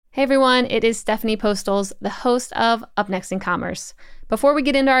Hey everyone, it is Stephanie Postles, the host of Up Next in Commerce. Before we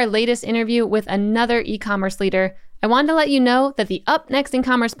get into our latest interview with another e-commerce leader, I wanted to let you know that the Up Next in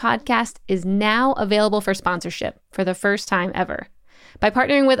Commerce podcast is now available for sponsorship for the first time ever. By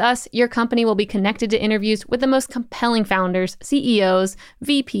partnering with us, your company will be connected to interviews with the most compelling founders, CEOs,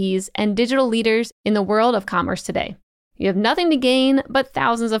 VPs, and digital leaders in the world of commerce today. You have nothing to gain but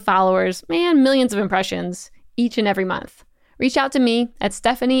thousands of followers and millions of impressions each and every month. Reach out to me at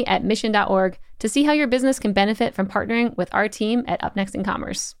stephanie@mission.org to see how your business can benefit from partnering with our team at Up Next in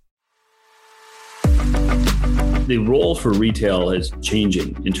Commerce. The role for retail is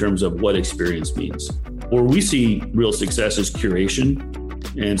changing in terms of what experience means. Where we see real success is curation.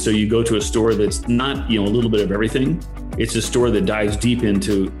 And so you go to a store that's not, a little bit of everything. It's a store that dives deep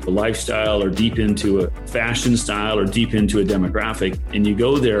into a lifestyle or deep into a fashion style or deep into a demographic. And you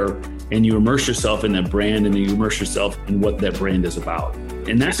go there and you immerse yourself in that brand and you immerse yourself in what that brand is about.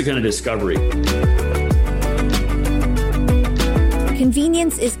 And that's the kind of discovery.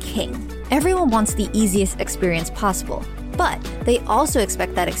 Convenience is king. Everyone wants the easiest experience possible, but they also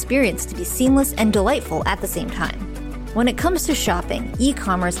expect that experience to be seamless and delightful at the same time. When it comes to shopping,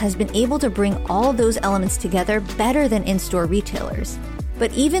 e-commerce has been able to bring all those elements together better than in-store retailers.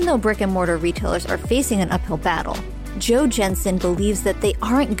 But even though brick-and-mortar retailers are facing an uphill battle, Joe Jensen believes that they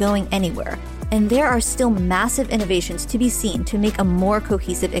aren't going anywhere, and there are still massive innovations to be seen to make a more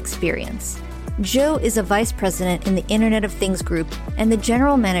cohesive experience. Joe is a vice president in the Internet of Things group and the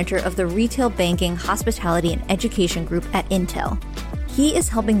general manager of the retail banking, hospitality, and education group at Intel. He is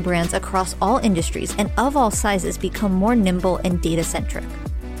helping brands across all industries and of all sizes become more nimble and data-centric.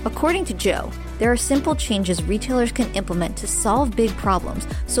 According to Joe, there are simple changes retailers can implement to solve big problems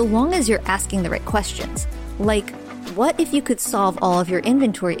so long as you're asking the right questions. Like, what if you could solve all of your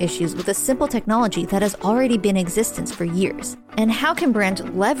inventory issues with a simple technology that has already been in existence for years? And how can brands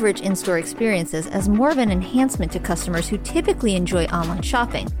leverage in-store experiences as more of an enhancement to customers who typically enjoy online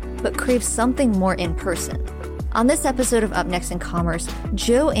shopping, but crave something more in person? On this episode of Up Next in Commerce,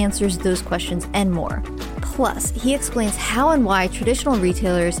 Joe answers those questions and more. Plus, he explains how and why traditional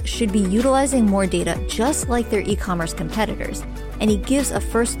retailers should be utilizing more data just like their e-commerce competitors. And he gives a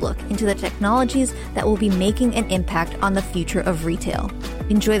first look into the technologies that will be making an impact on the future of retail.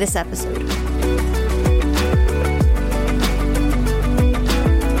 Enjoy this episode.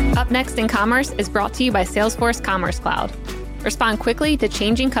 Up Next in Commerce is brought to you by Salesforce Commerce Cloud. Respond quickly to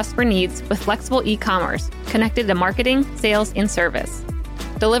changing customer needs with flexible e-commerce connected to marketing, sales, and service.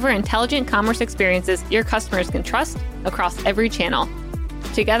 Deliver intelligent commerce experiences your customers can trust across every channel.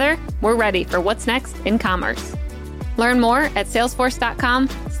 Together, we're ready for what's next in commerce. Learn more at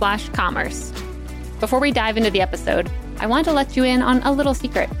salesforce.com/commerce. Before we dive into the episode, I want to let you in on a little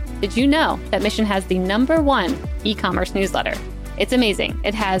secret. Did you know that Mission has the #1 e-commerce newsletter? It's amazing.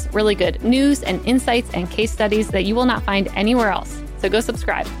 It has really good news and insights and case studies that you will not find anywhere else. So go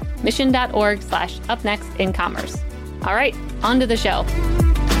subscribe. mission.org/upnextincommerce. All right, on to the show.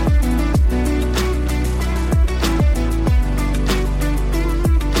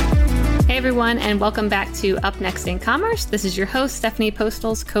 Hey everyone, and welcome back to Up Next in Commerce. This is your host, Stephanie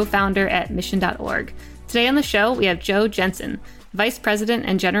Postles, co-founder at mission.org. Today on the show, we have Joe Jensen, Vice President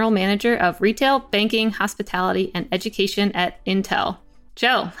and General Manager of Retail, Banking, Hospitality, and Education at Intel.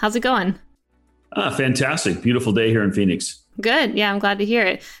 Joe, how's it going? Fantastic. Beautiful day here in Phoenix. Good. Yeah, I'm glad to hear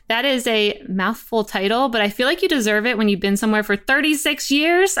it. That is a mouthful title, but I feel like you deserve it when you've been somewhere for 36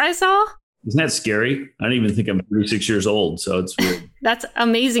 years, I saw. Isn't that scary? I don't even think I'm 36 years old, so it's weird. That's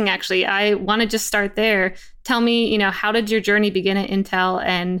amazing, actually. I want to just start there. Tell me, how did your journey begin at Intel,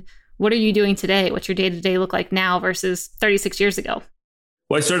 and what are you doing today? What's your day-to-day look like now versus 36 years ago?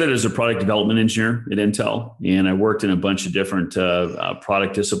 Well, I started as a product development engineer at Intel, and I worked in a bunch of different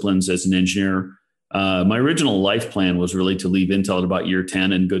product disciplines as an engineer. My original life plan was really to leave Intel at about year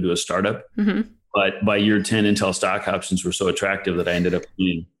 10 and go to a startup. Mm-hmm. But by year 10, Intel stock options were so attractive that I ended up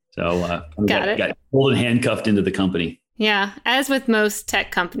leaving. So got pulled and handcuffed into the company. Yeah, as with most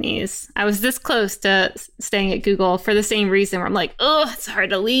tech companies, I was this close to staying at Google for the same reason where I'm like, it's hard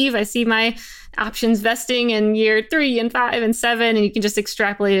to leave. I see my options vesting in year 3 and 5 and 7, and you can just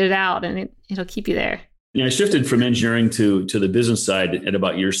extrapolate it out and it'll keep you there. I shifted from engineering to the business side at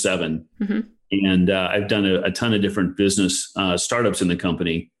about year 7. Mm-hmm. And I've done a ton of different business startups in the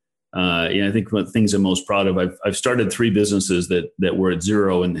company. I think one of the things I'm most proud of, I've started 3 businesses that were at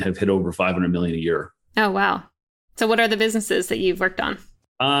 0 and have hit over $500 million a year. Oh, wow. So what are the businesses that you've worked on?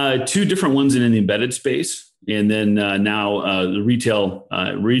 2 different ones in the embedded space. And then now the retail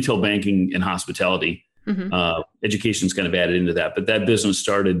banking and hospitality. Mm-hmm. Education's kind of added into that. But that business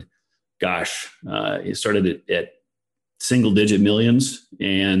started, it started at single digit millions.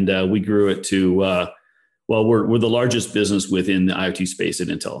 And we grew it to, we're the largest business within the IoT space at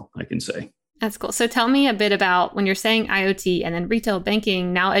Intel, I can say. That's cool. So tell me a bit about when you're saying IoT and then retail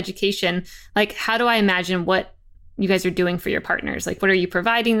banking, now education, like how do I imagine what you guys are doing for your partners? Like what are you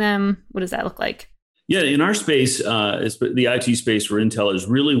providing them? What does that look like? Yeah, in our space, the IoT space for Intel is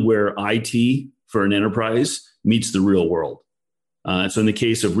really where IT for an enterprise meets the real world. So in the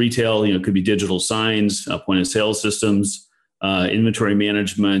case of retail, it could be digital signs, point of sale systems, inventory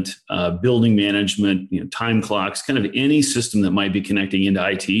management, building management, time clocks, kind of any system that might be connecting into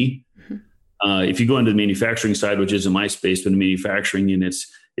IT. Mm-hmm. If you go into the manufacturing side, which isn't my space, but in manufacturing, and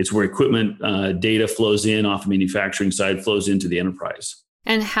it's where equipment data flows in off the manufacturing side, flows into the enterprise.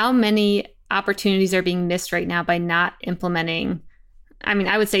 And how many opportunities are being missed right now by not implementing? I mean,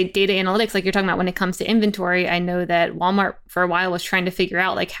 I would say data analytics, like you're talking about when it comes to inventory. I know that Walmart for a while was trying to figure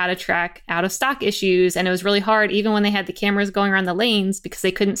out like how to track out of stock issues. And it was really hard, even when they had the cameras going around the lanes, because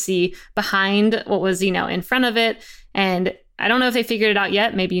they couldn't see behind what was, in front of it. And I don't know if they figured it out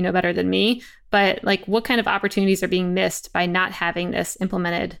yet. Maybe you know better than me. But like what kind of opportunities are being missed by not having this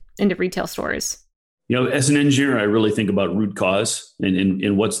implemented into retail stores? As an engineer, I really think about root cause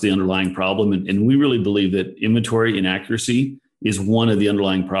and what's the underlying problem. And we really believe that inventory inaccuracy is one of the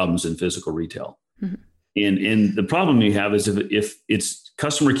underlying problems in physical retail. Mm-hmm. And the problem you have is if it's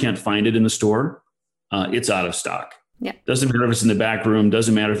customer can't find it in the store, it's out of stock. Yeah. Doesn't matter if it's in the back room,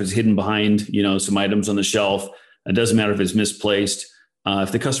 doesn't matter if it's hidden behind, some items on the shelf. It doesn't matter if it's misplaced.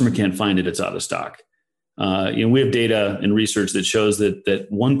 If the customer can't find it, it's out of stock. We have data and research that shows that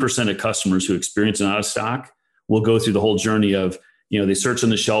 1% of customers who experience an out of stock will go through the whole journey of, they search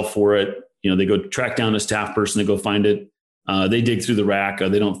on the shelf for it. They go track down a staff person to go find it. They dig through the rack.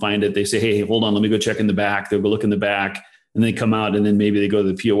 They don't find it. They say, hey, hold on, let me go check in the back. They'll go look in the back and they come out and then maybe they go to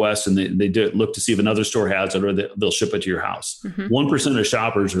the POS and they look to see if another store has it or they'll ship it to your house. Mm-hmm. 1% of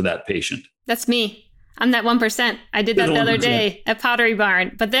shoppers are that patient. That's me. I'm that 1%. I did that the other day at Pottery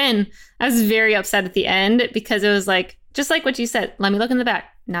Barn. But then I was very upset at the end because it was like, just like what you said, let me look in the back.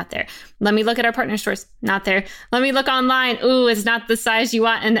 Not there. Let me look at our partner stores. Not there. Let me look online. Ooh, it's not the size you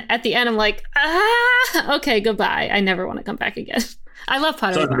want. And at the end, I'm like, okay, goodbye. I never want to come back again. I love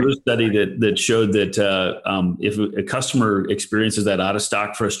Pottery Barn. I saw a study that showed that if a customer experiences that out of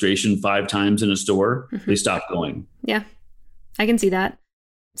stock frustration 5 times in a store, mm-hmm. they stop going. Yeah, I can see that.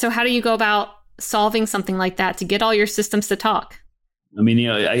 So how do you go about solving something like that to get all your systems to talk? I mean,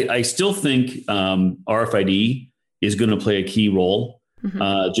 I still think RFID is going to play a key role.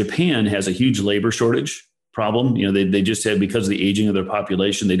 Mm-hmm. Japan has a huge labor shortage problem. They just had, because of the aging of their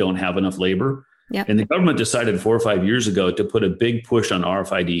population, they don't have enough labor. Yep. And the government decided 4 or 5 years ago to put a big push on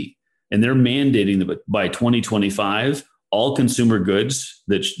RFID. And they're mandating that by 2025, all consumer goods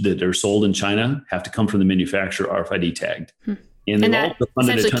that are sold in China have to come from the manufacturer RFID tagged. Hmm. And that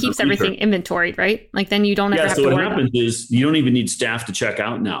essentially keeps everything inventoried, right? Like then you don't ever have to worry about it. So what happens is you don't even need staff to check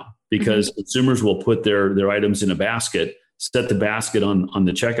out now because mm-hmm. consumers will put their items in a basket, set the basket on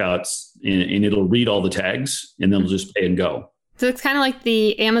the checkouts, and it'll read all the tags, and they'll just pay and go. So it's kind of like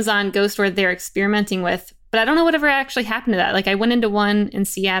the Amazon Go store they're experimenting with, but I don't know whatever actually happened to that. Like I went into one in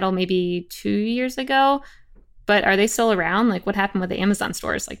Seattle maybe 2 years ago, but are they still around? Like what happened with the Amazon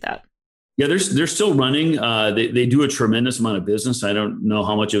stores like that? Yeah, they're still running. They do a tremendous amount of business. I don't know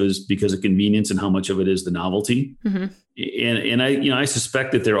how much of it is because of convenience and how much of it is the novelty. Mm-hmm. And I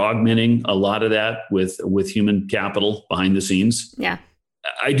suspect that they're augmenting a lot of that with human capital behind the scenes. Yeah,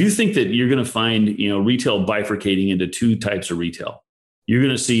 I do think that you're going to find retail bifurcating into 2 types of retail. You're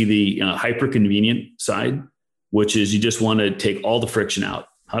going to see the hyper convenient side, which is you just want to take all the friction out.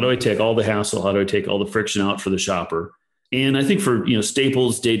 How do I take all the hassle? How do I take all the friction out for the shopper? And I think for,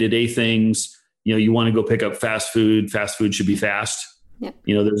 staples, day-to-day things, you want to go pick up fast food. Fast food should be fast. Yeah.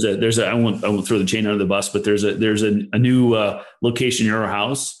 I won't throw the chain under the bus, but there's a new location near our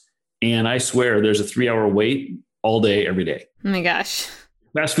house. And I swear there's a 3-hour wait all day, every day. Oh my gosh.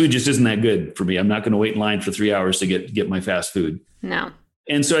 Fast food just isn't that good for me. I'm not going to wait in line for 3 hours to get my fast food. No.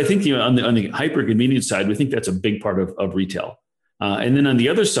 And so I think, on the hyper convenience side, we think that's a big part of retail. And then on the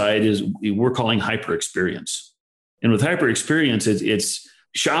other side is we're calling hyper experience. And with hyper experience, it's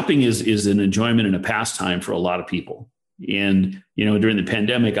shopping is an enjoyment and a pastime for a lot of people. And, during the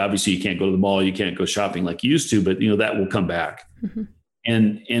pandemic, obviously you can't go to the mall, you can't go shopping like you used to, but that will come back. Mm-hmm.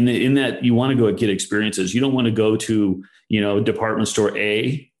 And in that you want to go get experiences. You don't want to go to, department store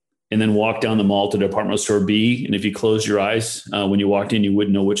A and then walk down the mall to department store B. And if you close your eyes, when you walked in, you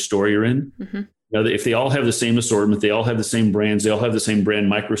wouldn't know which store you're in. Mm-hmm. If they all have the same assortment, they all have the same brands, they all have the same brand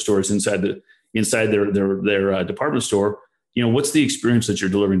micro stores inside their department store, what's the experience that you're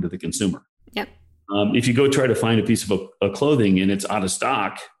delivering to the consumer? Yep. If you go try to find a piece of a clothing and it's out of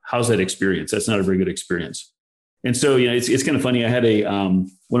stock, how's that experience? That's not a very good experience. And so, it's kind of funny. I had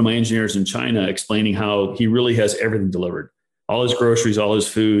one of my engineers in China explaining how he really has everything delivered, all his groceries, all his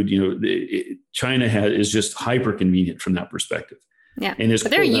food. China is just hyper convenient from that perspective. Yeah, but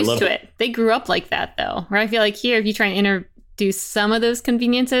they're used to it. They grew up like that, though. Where I feel like here, if you try and introduce some of those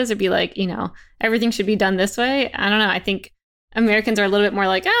conveniences, or be like, everything should be done this way. I don't know. I think Americans are a little bit more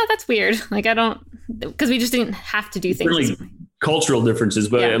like, that's weird. Like, because we just didn't have to do things. Really cultural differences,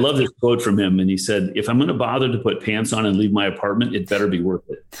 but I love this quote from him. And he said, if I'm going to bother to put pants on and leave my apartment, it better be worth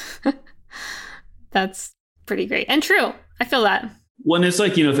it. That's pretty great. And true. I feel that. Well, it's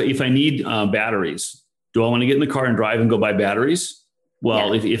like, if I need batteries, do I want to get in the car and drive and go buy batteries?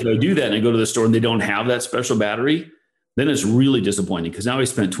 Well, if I do that and I go to the store and they don't have that special battery, then it's really disappointing, because now I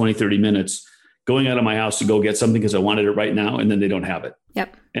spent 20, 30 minutes going out of my house to go get something because I wanted it right now, and then they don't have it.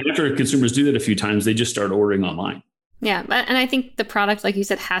 Yep. And after consumers do that a few times, they just start ordering online. Yeah. And I think the product, like you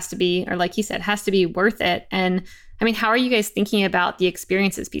said, has to be worth it. And I mean, how are you guys thinking about the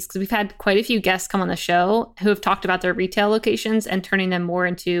experiences piece? Because we've had quite a few guests come on the show who have talked about their retail locations and turning them more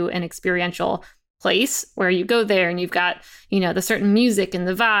into an experiential place where you go there and you've got, the certain music and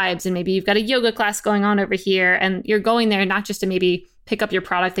the vibes, and maybe you've got a yoga class going on over here, and you're going there not just to maybe pick up your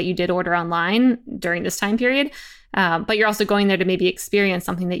product that you did order online during this time period, but you're also going there to maybe experience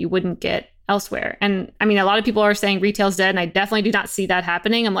something that you wouldn't get elsewhere. And I mean, a lot of people are saying retail's dead, and I definitely do not see that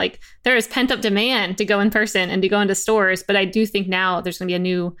happening. I'm like, there is pent up demand to go in person and to go into stores, but I do think now there's going to be a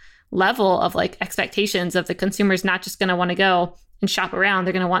new level of like expectations of the consumers not just going to want to go and shop around.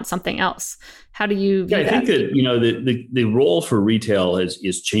 They're going to want something else. How do you view that? I think that, the role for retail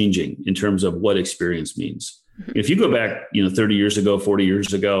is changing in terms of what experience means. Mm-hmm. If you go back, 30 years ago, 40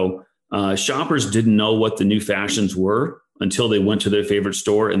 years ago, shoppers didn't know what the new fashions were until they went to their favorite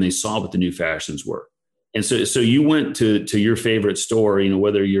store and they saw what the new fashions were. And so you went to your favorite store,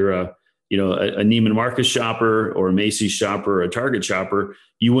 whether you're a Neiman Marcus shopper or a Macy's shopper or a Target shopper,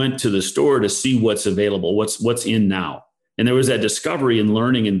 you went to the store to see what's available, what's in now. And there was that discovery and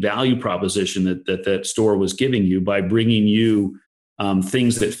learning and value proposition that store was giving you by bringing you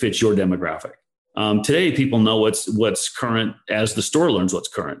things that fit your demographic. Today, people know what's current as the store learns what's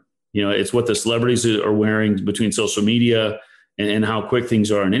current. It's what the celebrities are wearing between social media and how quick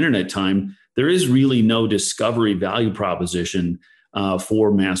things are on internet time. There is really no discovery value proposition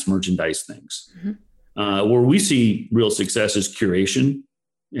for mass merchandise things. Mm-hmm. Where we see real success is curation.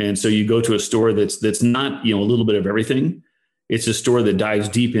 And so you go to a store that's not, a little bit of everything. It's a store that dives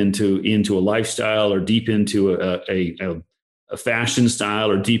deep into a lifestyle, or deep into a fashion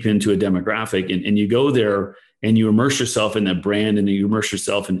style, or deep into a demographic. And you go there and you immerse yourself in that brand, and you immerse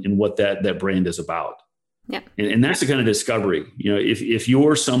yourself in what that brand is about. Yeah. And that's the kind of discovery. If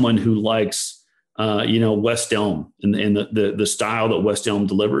you're someone who likes, West Elm and the style that West Elm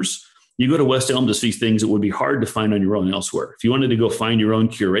delivers, you go to West Elm to see things that would be hard to find on your own elsewhere. If you wanted to go find your own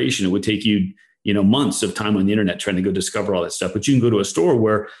curation, it would take you, months of time on the internet trying to go discover all that stuff. But you can go to a store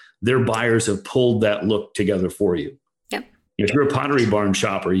where their buyers have pulled that look together for you. Yep. If you're a Pottery Barn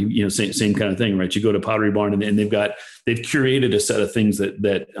shopper, same kind of thing, right? You go to Pottery Barn and they've curated a set of things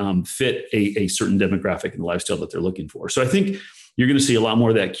that fit a certain demographic and lifestyle that they're looking for. So I think you're going to see a lot more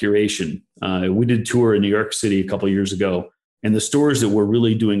of that curation. We did a tour in New York City a couple of years ago, and the stores that were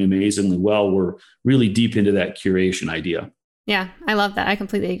really doing amazingly well were really deep into that curation idea. Yeah, I love that. I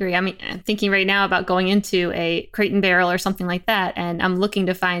completely agree. I mean, I'm thinking right now about going into a Crate and Barrel or something like that, and I'm looking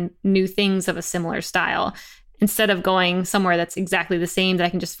to find new things of a similar style instead of going somewhere that's exactly the same that I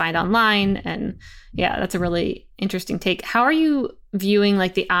can just find online. And yeah, that's a really interesting take. How are you viewing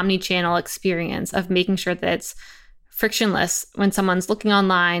like the omni-channel experience of making sure that it's frictionless when someone's looking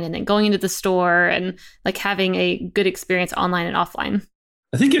online and then going into the store, and like having a good experience online and offline?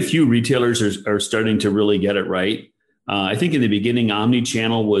 I think a few retailers are starting to really get it right. I think in the beginning,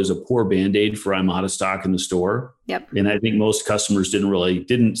 omni-channel was a poor Band-Aid for I'm out of stock in the store. Yep. And I think most customers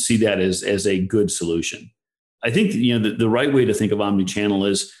didn't see that as a good solution. I think the right way to think of omni-channel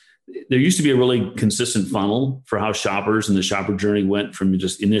is there used to be a really consistent funnel for how shoppers and the shopper journey went from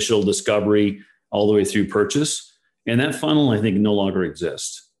just initial discovery all the way through purchase. And that funnel, I think, no longer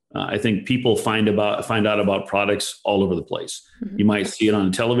exists. I think people find out about products all over the place. Mm-hmm. You might see it on a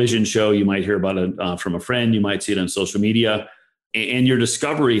television show. You might hear about it from a friend. You might see it on social media. And your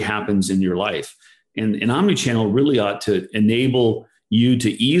discovery happens in your life. And omnichannel really ought to enable you to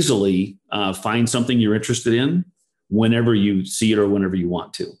easily find something you're interested in whenever you see it or whenever you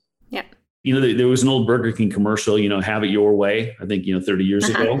want to. Yeah. There was an old Burger King commercial, have it your way, I think, 30 years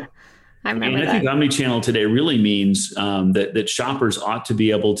ago. I remember that. I think omnichannel today really means that shoppers ought to be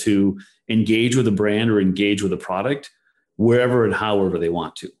able to engage with a brand or engage with a product wherever and however they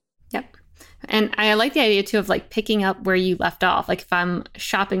want to. Yep. And I like the idea too of like picking up where you left off. Like if I'm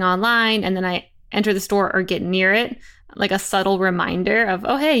shopping online and then I enter the store or get near it, like a subtle reminder of,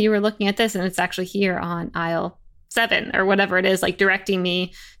 oh, hey, you were looking at this and it's actually here on aisle 7 or whatever it is, like directing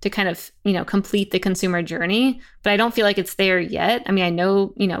me to kind of, complete the consumer journey. But I don't feel like it's there yet. I mean, I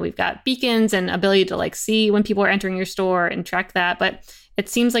know, we've got beacons and ability to like see when people are entering your store and track that. But it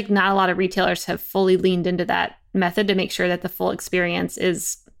seems like not a lot of retailers have fully leaned into that method to make sure that the full experience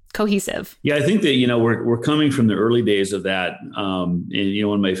is cohesive. Yeah, I think that, we're coming from the early days of that. And,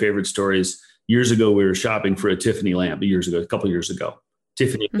 one of my favorite stories, years ago, we were shopping for a Tiffany lamp a couple of years ago,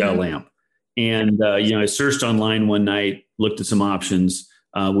 Tiffany lamp. And, I searched online one night, looked at some options.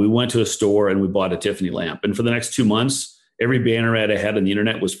 We went to a store and we bought a Tiffany lamp. And for the next 2 months, every banner ad I had on the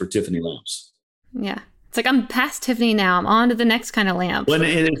internet was for Tiffany lamps. Yeah. It's like, I'm past Tiffany now. I'm on to the next kind of lamp. Well, and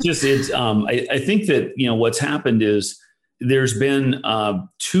I think that, what's happened is there's been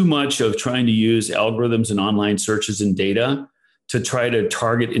too much of trying to use algorithms and online searches and data to try to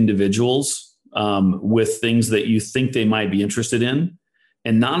target individuals with things that you think they might be interested in,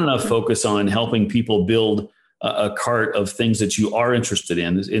 and not enough focus on helping people build a cart of things that you are interested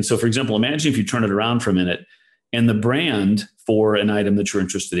in. And so, for example, imagine if you turn it around for a minute and the brand for an item that you're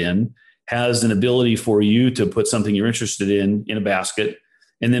interested in has an ability for you to put something you're interested in a basket.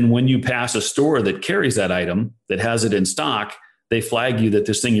 And then when you pass a store that carries that item, that has it in stock, they flag you that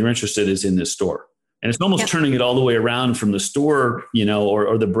this thing you're interested in is in this store. And it's almost turning it all the way around from the store,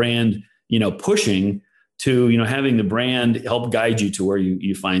 or the brand, pushing to, having the brand help guide you to where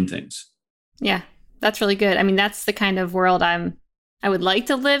you find things. Yeah, that's really good. I mean, that's the kind of world I would like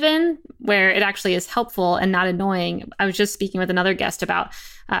to live in, where it actually is helpful and not annoying. I was just speaking with another guest about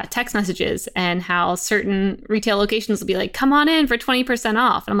text messages and how certain retail locations will be like, come on in for 20%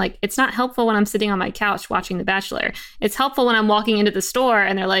 off. And I'm like, it's not helpful when I'm sitting on my couch watching The Bachelor. It's helpful when I'm walking into the store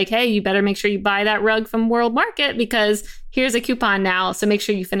and they're like, hey, you better make sure you buy that rug from World Market because here's a coupon now. So make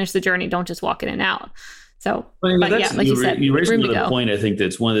sure you finish the journey. Don't just walk in and out. So, like you said, you raised another point. I think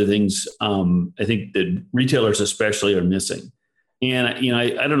that's one of the things I think that retailers especially are missing. And,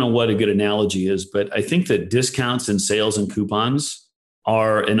 I don't know what a good analogy is, but I think that discounts and sales and coupons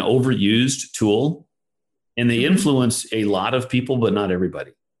are an overused tool, and they influence a lot of people, but not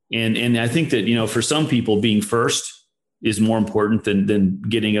everybody. And I think that, for some people, being first is more important than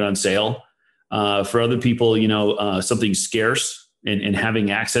getting it on sale. For other people, something's scarce and having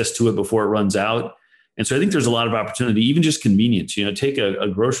access to it before it runs out. And so I think there's a lot of opportunity, even just convenience. Take a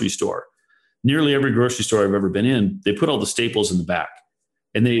grocery store. Nearly every grocery store I've ever been in, they put all the staples in the back.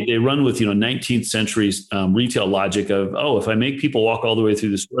 And they run with, 19th century retail logic of, if I make people walk all the way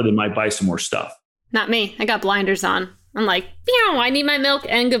through the store, they might buy some more stuff. Not me. I got blinders on. I'm like, I need my milk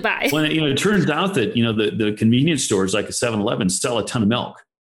and goodbye. When it turns out that, the convenience stores like a 7-Eleven sell a ton of milk.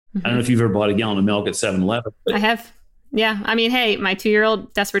 I don't know if you've ever bought a gallon of milk at 7-Eleven. I have. Yeah. I mean, hey, my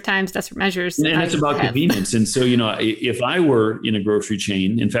 2-year-old, desperate times, desperate measures. And it's about convenience. And so, if I were in a grocery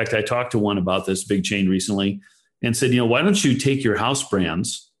chain, in fact, I talked to one about this big chain recently and said, why don't you take your house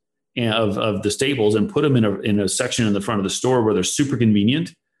brands of the staples and put them in a section in the front of the store where they're super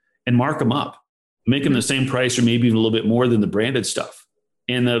convenient and mark them up, make them the same price or maybe even a little bit more than the branded stuff.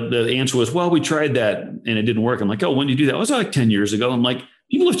 And the answer was, well, we tried that and it didn't work. I'm like, when did you do that? It was like 10 years ago. I'm like,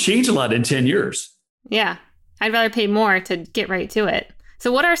 people have changed a lot in 10 years. Yeah. I'd rather pay more to get right to it.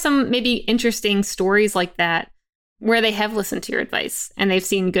 So what are some maybe interesting stories like that where they have listened to your advice and they've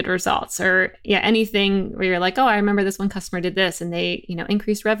seen good results, or anything where you're like, I remember this one customer did this and they,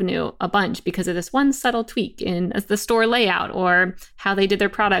 increased revenue a bunch because of this one subtle tweak in the store layout or how they did their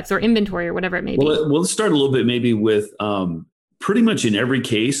products or inventory or whatever it may be. Well, let's start a little bit maybe with pretty much in every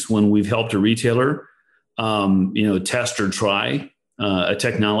case when we've helped a retailer, test or try a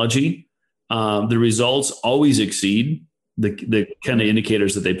technology. The results always exceed the kind of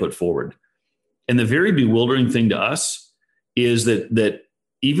indicators that they put forward. And the very bewildering thing to us is that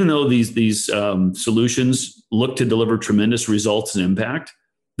even though these solutions look to deliver tremendous results and impact,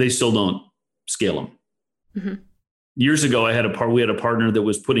 they still don't scale them. Mm-hmm. Years ago, we had a partner that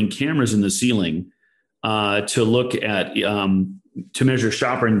was putting cameras in the ceiling to look at to measure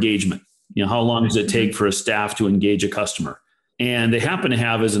shopper engagement. How long does it take for a staff to engage a customer? And they happen to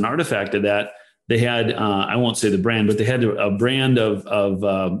have, as an artifact of that, they had, I won't say the brand, but they had a brand of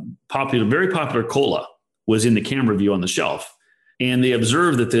very popular cola was in the camera view on the shelf. And they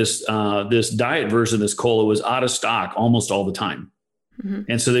observed that this diet version of this cola was out of stock almost all the time. Mm-hmm.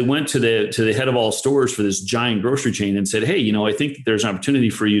 And so they went to the head of all stores for this giant grocery chain and said, hey, I think that there's an opportunity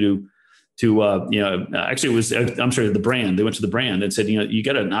for you actually it was, I'm sorry, the brand. They went to the brand and said, you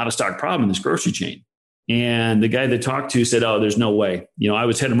got an out of stock problem in this grocery chain. And the guy they talked to said, oh, there's no way. I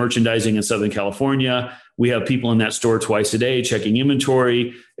was head of merchandising in Southern California. We have people in that store twice a day checking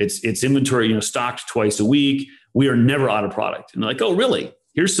inventory. It's inventory, stocked twice a week. We are never out of product. And they're like, oh, really?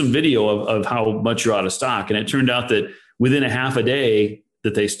 Here's some video of how much you're out of stock. And it turned out that within a half a day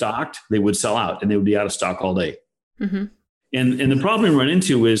that they stocked, they would sell out and they would be out of stock all day. Mm-hmm. And the problem we run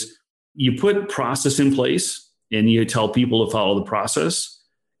into is you put process in place and you tell people to follow the process,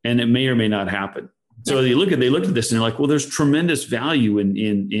 and it may or may not happen. So they looked at this and they're like, well, there's tremendous value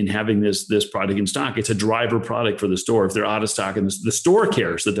in having this product in stock. It's a driver product for the store. If they're out of stock, and the store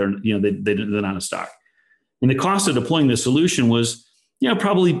cares that they're not out of stock. And the cost of deploying the solution was,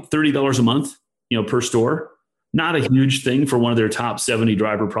 probably $30 a month, per store. Not a huge thing for one of their top 70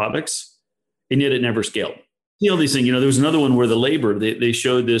 driver products. And yet it never scaled. All these things, there was another one where the labor, they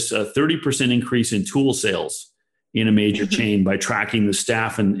showed this 30% increase in tool sales in a major chain by tracking the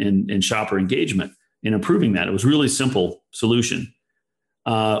staff and shopper engagement and improving that. It was a really simple solution.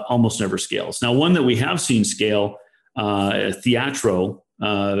 Almost never scales. Now, one that we have seen scale, Theatro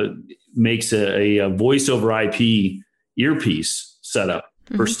makes a voice over IP earpiece setup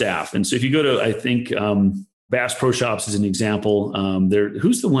for staff. And so if you go to, I think, Bass Pro Shops is an example.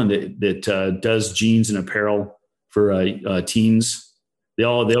 Who's the one that does jeans and apparel for teens? They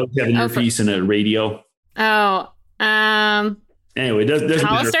always have an earpiece and a radio. Anyway, doesn't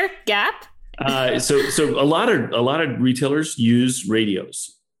Hollister, Gap. So a lot of retailers use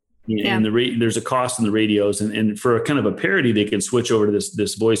radios, and there's a cost in the radios, and for a kind of a parity, they can switch over to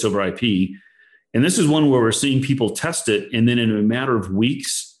this voice over IP. And this is one where we're seeing people test it, and then in a matter of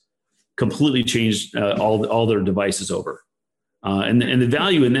weeks, completely change all their devices over. And the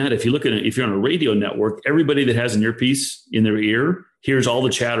value in that, if you look at it, if you're on a radio network, everybody that has an earpiece in their ear hears all the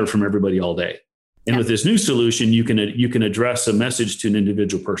chatter from everybody all day. And with this new solution, you can address a message to an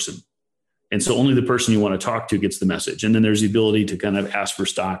individual person. And so only the person you want to talk to gets the message. And then there's the ability to kind of ask for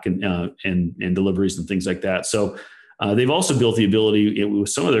stock and deliveries and things like that. So they've also built the ability with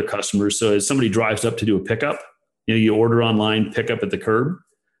some of their customers. So as somebody drives up to do a pickup, you order online, pick up at the curb.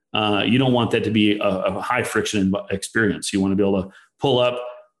 You don't want that to be a high friction experience. You want to be able to pull up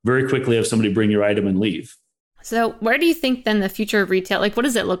very quickly, have somebody bring your item and leave. So where do you think then the future of retail, like what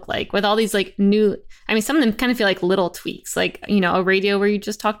does it look like with all these like new, some of them kind of feel like little tweaks, like, a radio where you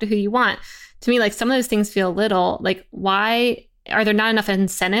just talk to who you want. To me, like some of those things feel little. Like, why are there not enough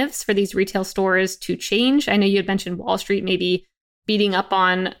incentives for these retail stores to change? I know you had mentioned Wall Street maybe beating up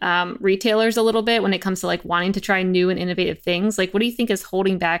on retailers a little bit when it comes to like wanting to try new and innovative things. Like, what do you think is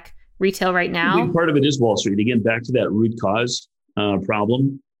holding back retail right now? I think part of it is Wall Street. Again, back to that root cause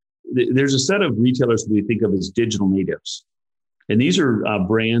problem. There's a set of retailers that we think of as digital natives. And these are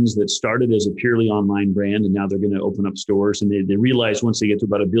brands that started as a purely online brand, and now they're going to open up stores. And they realize once they get to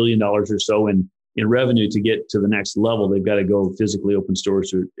about $1 billion or so in revenue to get to the next level, they've got to go physically open stores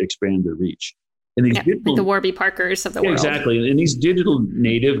to expand their reach. And these like the Warby Parkers of the world. Exactly. And these digital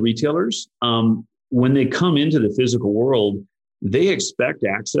native retailers, when they come into the physical world, they expect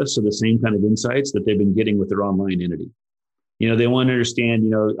access to the same kind of insights that they've been getting with their online entity. They want to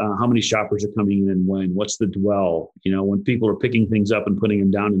understand, how many shoppers are coming in and when, what's the dwell, when people are picking things up and putting them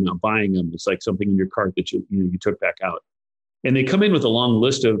down and not buying them, it's like something in your cart that you took back out. And they come in with a long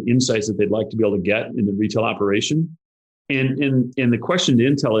list of insights that they'd like to be able to get in the retail operation. And the question to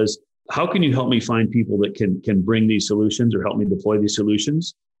Intel is, how can you help me find people that can bring these solutions or help me deploy these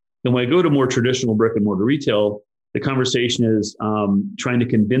solutions? And when I go to more traditional brick and mortar retail, the conversation is trying to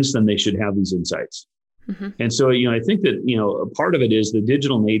convince them they should have these insights. Mm-hmm. And so, I think that, a part of it is the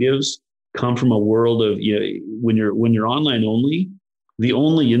digital natives come from a world of, when you're online only, the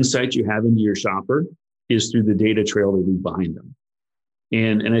only insight you have into your shopper is through the data trail they leave behind them.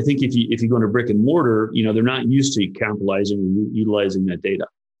 And I think if you go into brick and mortar, they're not used to capitalizing and utilizing that data.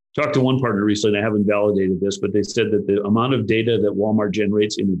 Talked to one partner recently, and I haven't validated this, but they said that the amount of data that Walmart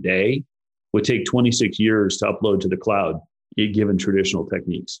generates in a day would take 26 years to upload to the cloud, given traditional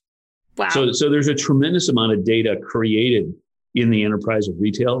techniques. Wow. So there's a tremendous amount of data created in the enterprise of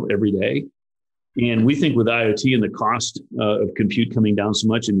retail every day. And we think with IoT and the cost of compute coming down so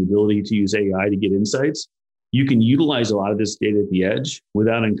much and the ability to use AI to get insights, you can utilize a lot of this data at the edge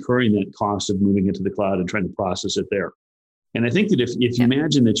without incurring that cost of moving it to the cloud and trying to process it there. And I think that if you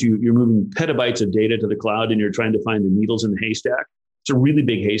imagine that you're moving petabytes of data to the cloud and you're trying to find the needles in the haystack, it's a really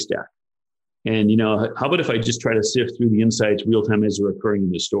big haystack. And, how about if I just try to sift through the insights real time as they're occurring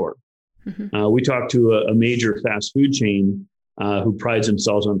in the store? Mm-hmm. We talked to a major fast food chain who prides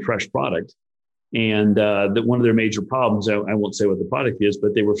themselves on fresh product. And one of their major problems, I won't say what the product is,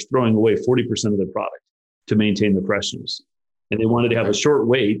 but they were throwing away 40% of their product to maintain the freshness. And they wanted to have a short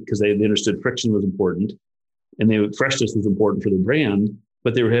wait because they understood friction was important and freshness was important for the brand,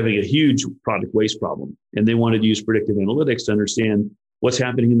 but they were having a huge product waste problem. And they wanted to use predictive analytics to understand what's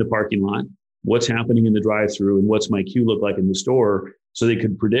happening in the parking lot, what's happening in the drive-through, and what's my queue look like in the store, so they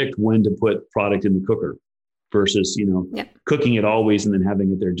could predict when to put product in the cooker versus, cooking it always and then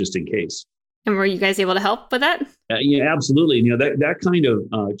having it there just in case. And were you guys able to help with that? Yeah, absolutely. That kind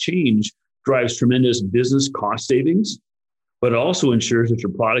of change drives tremendous business cost savings, but it also ensures that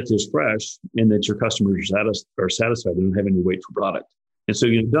your product is fresh and that your customers are satisfied. They don't have any wait for product. And so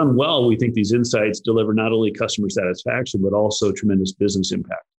you've done well. We think these insights deliver not only customer satisfaction, but also tremendous business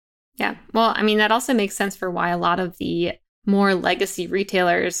impact. Yeah. Well, I mean, that also makes sense for why a lot of the more legacy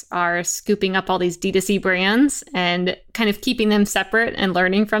retailers are scooping up all these D2C brands and kind of keeping them separate and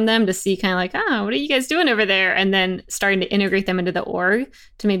learning from them to see kind of like, what are you guys doing over there? And then starting to integrate them into the org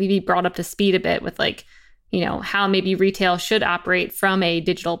to maybe be brought up to speed a bit with how maybe retail should operate from a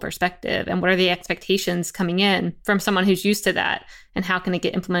digital perspective, and what are the expectations coming in from someone who's used to that, and how can it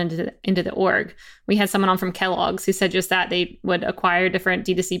get implemented into the org. We had someone on from Kellogg's who said just that they would acquire different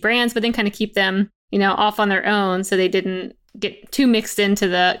D2C brands, but then kind of keep them, off on their own so they didn't get too mixed into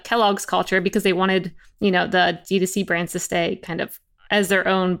the Kellogg's culture, because they wanted, the D2C brands to stay kind of as their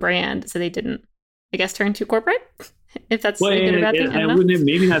own brand. So they didn't, I guess, turn too corporate. If that's a good or bad thing. I wouldn't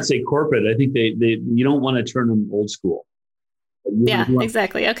maybe not say corporate. I think you don't want to turn them old school.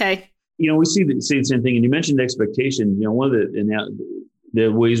 Exactly. Okay. We see the same thing. And you mentioned expectation. One of the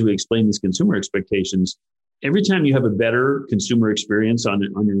ways we explain these consumer expectations, every time you have a better consumer experience on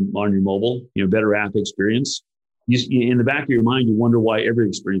your mobile, better app experience, you, in the back of your mind, you wonder why every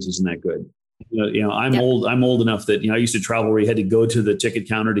experience isn't that good. I'm old. I'm old enough that I used to travel where you had to go to the ticket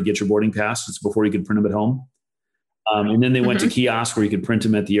counter to get your boarding passes before you could print them at home. And then they went to kiosks where you could print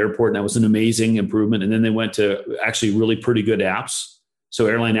them at the airport. And that was an amazing improvement. And then they went to actually really pretty good apps. So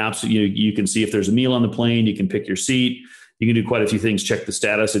airline apps, you can see if there's a meal on the plane, you can pick your seat, you can do quite a few things, check the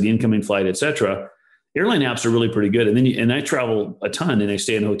status of the incoming flight, et cetera. Airline apps are really pretty good. And then and I travel a ton and I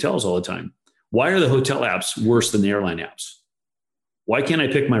stay in hotels all the time. Why are the hotel apps worse than the airline apps? Why can't I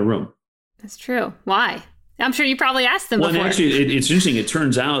pick my room? That's true. Why? I'm sure you probably asked them before. Well, actually, it's interesting. It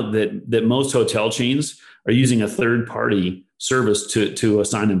turns out that most hotel chains are using a third-party service to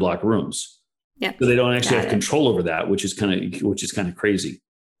assign and block rooms. Yeah. So they don't actually have control over that, which is kind of crazy.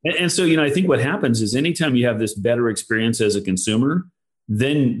 And so, I think what happens is anytime you have this better experience as a consumer,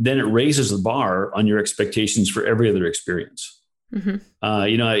 then it raises the bar on your expectations for every other experience.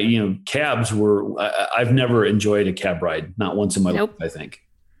 Mm-hmm. Cabs I've never enjoyed a cab ride, not once in my life, I think.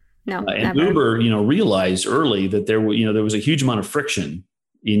 No, and never. Uber, realized early that there was a huge amount of friction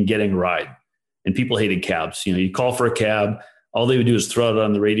in getting a ride, and people hated cabs. You call for a cab, all they would do is throw it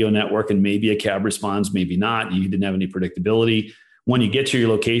on the radio network, and maybe a cab responds, maybe not. You didn't have any predictability. When you get to your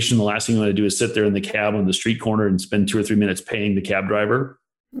location, the last thing you want to do is sit there in the cab on the street corner and spend 2 or 3 minutes paying the cab driver.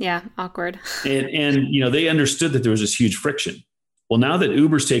 Yeah, awkward. and they understood that there was this huge friction. Well, now that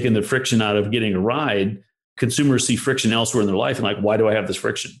Uber's taken the friction out of getting a ride, consumers see friction elsewhere in their life and like, why do I have this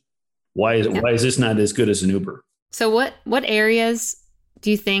friction? Why is this not as good as an Uber? So what areas do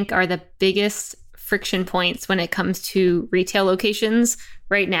you think are the biggest friction points when it comes to retail locations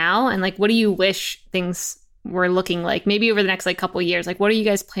right now? And what do you wish things were looking like maybe over the next couple of years? What are you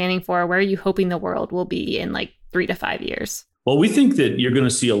guys planning for? Where are you hoping the world will be in 3 to 5 years? Well, we think that you're going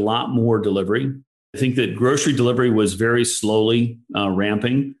to see a lot more delivery. I think that grocery delivery was very slowly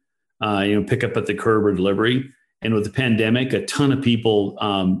ramping, pick up at the curb or delivery. And with the pandemic, a ton of people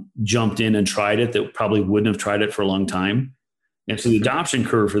jumped in and tried it that probably wouldn't have tried it for a long time. And so the adoption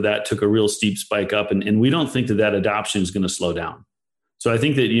curve for that took a real steep spike up. And we don't think that adoption is going to slow down. So I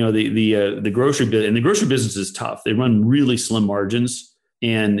think that, the grocery business, and the grocery business is tough. They run really slim margins.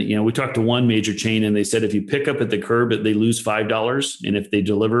 And, we talked to one major chain and they said, if you pick up at the curb, they lose $5. And if they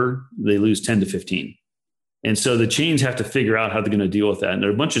deliver, they lose 10 to 15. And so the chains have to figure out how they're going to deal with that. And there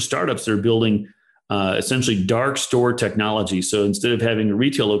are a bunch of startups that are building essentially dark store technology. So instead of having a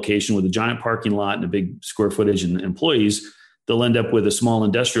retail location with a giant parking lot and a big square footage and employees, they'll end up with a small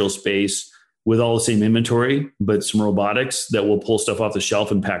industrial space with all the same inventory, but some robotics that will pull stuff off the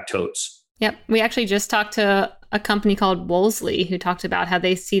shelf and pack totes. Yep. We actually just talked to a company called Wolseley who talked about how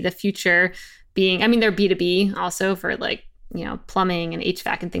they see the future being, they're B2B also for plumbing and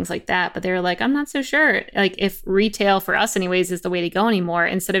HVAC and things like that. But they were I'm not so sure if retail for us anyways is the way to go anymore,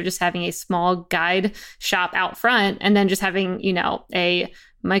 instead of just having a small guide shop out front and then just having, a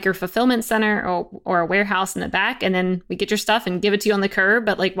micro fulfillment center or a warehouse in the back, and then we get your stuff and give it to you on the curb.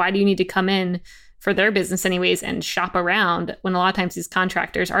 But like, why do you need to come in for their business anyways and shop around when a lot of times these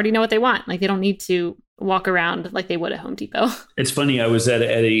contractors already know what they want? Like, they don't need to walk around like they would at Home Depot. It's funny. I was at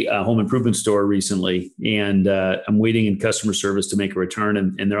a home improvement store recently, and I'm waiting in customer service to make a return.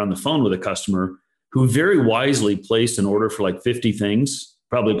 And they're on the phone with a customer who very wisely placed an order for like 50 things,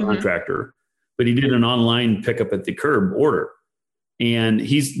 probably a contractor, but he did an online pickup at the curb order. And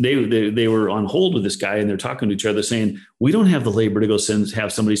they were on hold with this guy, and they're talking to each other saying, we don't have the labor to go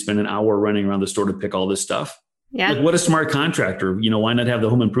have somebody spend an hour running around the store to pick all this stuff. Yeah. Like, what a smart contractor. Why not have the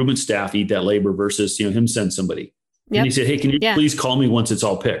home improvement staff eat that labor versus, him send somebody? Yep. And he said, hey, can you please call me once it's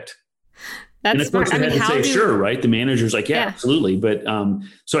all picked? That's and of course, smart. they had to say, sure, right? The manager's like, yeah, absolutely. But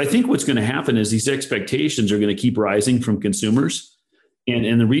so I think what's going to happen is these expectations are going to keep rising from consumers,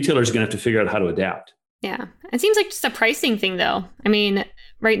 and the retailers are going to have to figure out how to adapt. Yeah. It seems like just a pricing thing, though. I mean,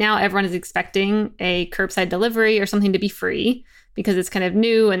 right now, everyone is expecting a curbside delivery or something to be free because it's kind of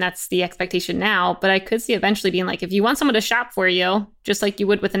new and that's the expectation now. But I could see eventually being like, if you want someone to shop for you, just like you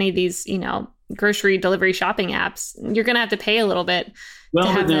would with any of these, grocery delivery shopping apps, you're going to have to pay a little bit. Well,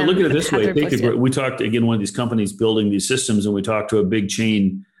 look at it this way. We talked, again, one of these companies building these systems, and we talked to a big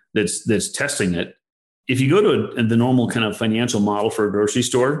chain that's testing it. If you go to the normal kind of financial model for a grocery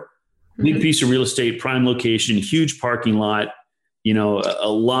store, big piece of real estate, prime location, huge parking lot, a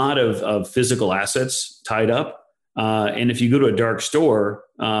lot of physical assets tied up. And if you go to a dark store,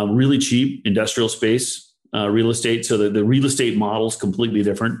 really cheap industrial space, real estate. So the real estate model is completely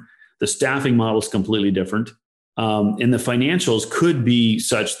different. The staffing model is completely different. And the financials could be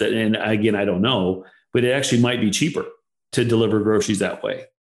such that, and again, I don't know, but it actually might be cheaper to deliver groceries that way.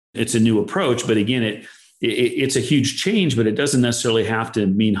 It's a new approach, but again, it's a huge change, but it doesn't necessarily have to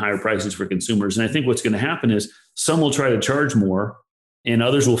mean higher prices for consumers. And I think what's going to happen is some will try to charge more, and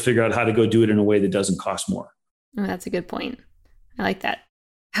others will figure out how to go do it in a way that doesn't cost more. Oh, that's a good point. I like that.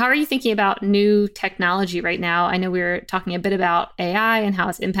 How are you thinking about new technology right now? I know we were talking a bit about AI and how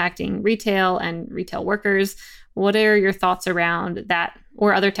it's impacting retail and retail workers. What are your thoughts around that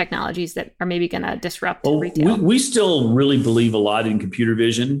or other technologies that are maybe going to disrupt retail? We still really believe a lot in computer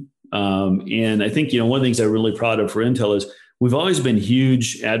vision. And I think, one of the things I'm really proud of for Intel is we've always been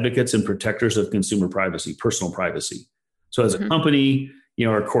huge advocates and protectors of consumer privacy, personal privacy. So as a company,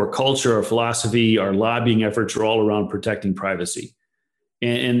 our core culture, our philosophy, our lobbying efforts are all around protecting privacy.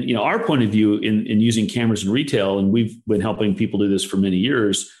 And our point of view in using cameras in retail, and we've been helping people do this for many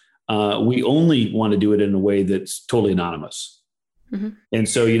years, we only want to do it in a way that's totally anonymous. And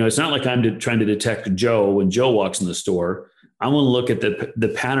so, it's not like I'm trying to detect Joe when Joe walks in the store. I want to look at the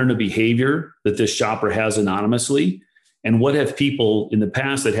pattern of behavior that this shopper has anonymously, and what have people in the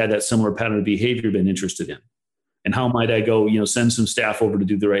past that had that similar pattern of behavior been interested in, and how might I go, send some staff over to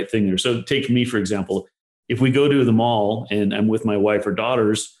do the right thing there. So take me, for example, if we go to the mall and I'm with my wife or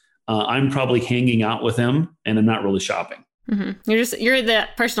daughters, I'm probably hanging out with them and I'm not really shopping. You're the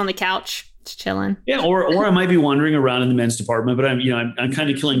person on the couch just chilling. Yeah, or I might be wandering around in the men's department, but I'm kind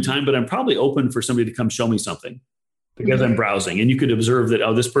of killing time, but I'm probably open for somebody to come show me something because I'm browsing. And you could observe that,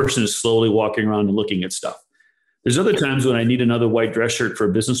 this person is slowly walking around and looking at stuff. There's other times when I need another white dress shirt for a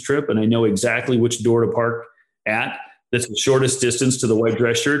business trip and I know exactly which door to park at. That's the shortest distance to the white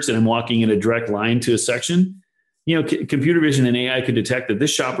dress shirts, and I'm walking in a direct line to a section. Computer vision and AI could detect that this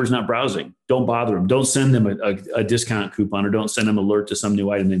shopper's not browsing. Don't bother them. Don't send them a discount coupon, or don't send them an alert to some new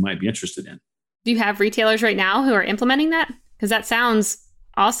item they might be interested in. Do you have retailers right now who are implementing that? Because that sounds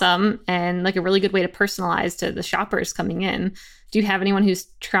awesome and like a really good way to personalize to the shoppers coming in. Do you have anyone who's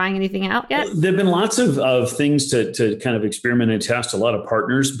trying anything out yet? There have been lots of things to kind of experiment and test. A lot of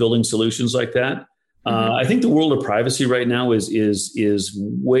partners building solutions like that. I think the world of privacy right now is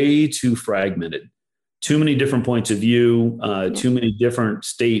way too fragmented. Too many different points of view, too many different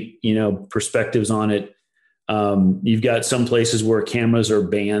state, perspectives on it. You've got some places where cameras are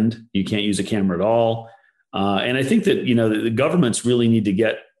banned. You can't use a camera at all. And I think that, the governments really need to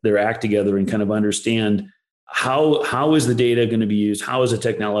get their act together and kind of understand how is the data going to be used? How is the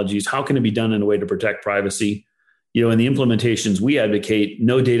technology used? How can it be done in a way to protect privacy? In the implementations we advocate,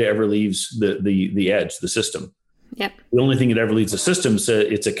 no data ever leaves the edge, the system. Yep. The only thing that ever leaves the system is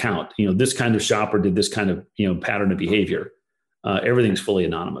its account. This kind of shopper did this kind of pattern of behavior. Everything's fully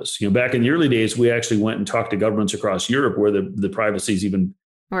anonymous. Back in the early days, we actually went and talked to governments across Europe where the privacy is even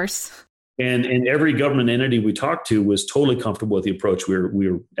worse. And every government entity we talked to was totally comfortable with the approach we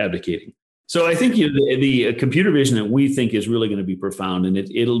were advocating. So I think the computer vision that we think is really going to be profound, and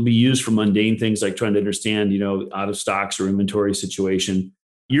it'll be used for mundane things like trying to understand, out of stocks or inventory situation.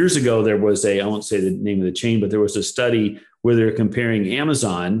 Years ago, there was I won't say the name of the chain, but there was a study where they're comparing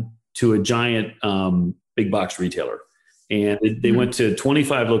Amazon to a giant big box retailer. And they went to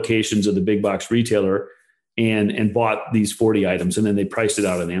 25 locations of the big box retailer and bought these 40 items. And then they priced it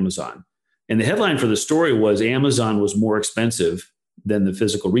out on Amazon. And the headline for the story was Amazon was more expensive than the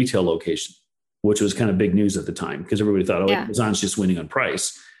physical retail location, which was kind of big news at the time because everybody thought, Amazon's just winning on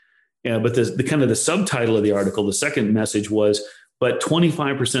price. Yeah, but the kind of the subtitle of the article, the second message was, but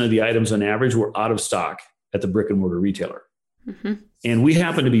 25% of the items on average were out of stock at the brick and mortar retailer. Mm-hmm. And we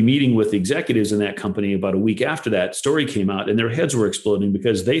happened to be meeting with the executives in that company about a week after that story came out, and their heads were exploding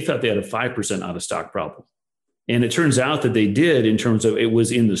because they thought they had a 5% out of stock problem. And it turns out that they did in terms of it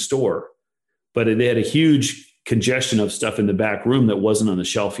was in the store, but they had a huge congestion of stuff in the back room that wasn't on the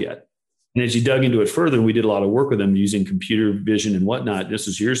shelf yet. And as you dug into it further, and we did a lot of work with them using computer vision and whatnot, this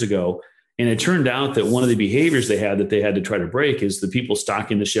was years ago. And it turned out that one of the behaviors they had to try to break is the people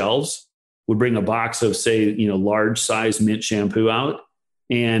stocking the shelves would bring a box of, say, large size mint shampoo out,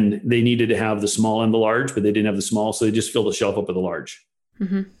 and they needed to have the small and the large, but they didn't have the small. So they just filled the shelf up with the large.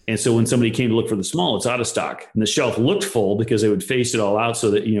 Mm-hmm. And so when somebody came to look for the small, it's out of stock. And the shelf looked full because they would face it all out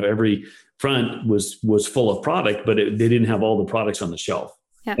so that, every front was full of product, but they didn't have all the products on the shelf.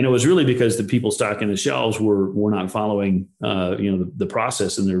 Yeah. And it was really because the people stocking the shelves were not following, the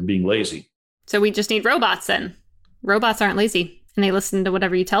process, and they were being lazy. So we just need robots then. Robots aren't lazy, and they listen to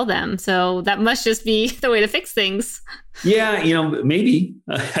whatever you tell them. So that must just be the way to fix things. Yeah, maybe.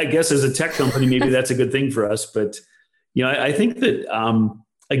 I guess as a tech company, maybe that's a good thing for us. But, I think that,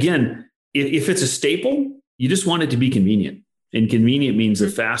 again, if it's a staple, you just want it to be convenient. And convenient means the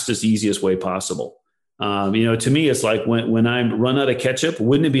fastest, easiest way possible. To me, it's like when I run out of ketchup,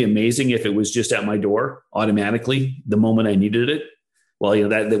 wouldn't it be amazing if it was just at my door automatically the moment I needed it? Well,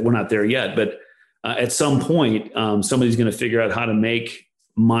 that we're not there yet, but at some point, somebody's going to figure out how to make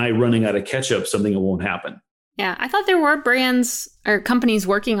my running out of ketchup something that won't happen. Yeah, I thought there were brands or companies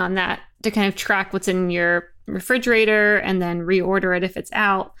working on that to kind of track what's in your refrigerator and then reorder it if it's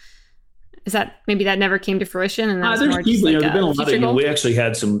out. Is that maybe that never came to fruition? And that's there's people, there's been a lot of, we actually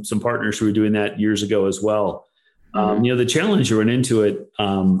had some partners who were doing that years ago as well. Mm-hmm. The challenge you run into it,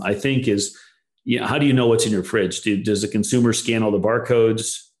 I think is, how do you know what's in your fridge? Does the consumer scan all the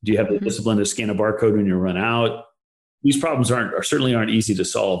barcodes? Do you have the discipline to scan a barcode when you run out? These problems certainly aren't easy to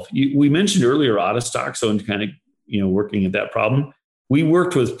solve. We mentioned earlier out of stock. So in kind of, working at that problem, we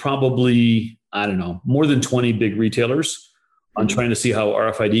worked with probably, more than 20 big retailers on trying to see how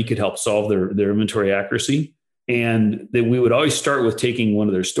RFID could help solve their inventory accuracy. And that we would always start with taking one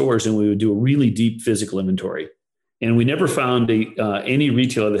of their stores and we would do a really deep physical inventory. And we never found any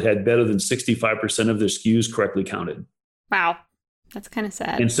retailer that had better than 65% of their SKUs correctly counted. Wow. That's kind of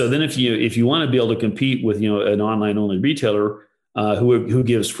sad. And so then if you want to be able to compete with, an online only retailer who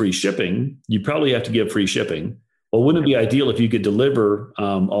gives free shipping, you probably have to give free shipping. Well, wouldn't it be ideal if you could deliver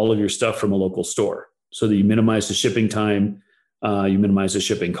all of your stuff from a local store so that you minimize the shipping time, you minimize the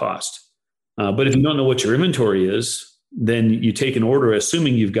shipping cost. But if you don't know what your inventory is, then you take an order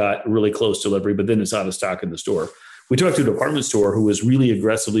assuming you've got really close delivery, but then it's out of stock in the store. We talked to a department store who was really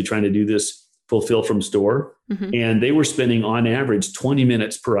aggressively trying to do this fulfill from store. Mm-hmm. And they were spending on average 20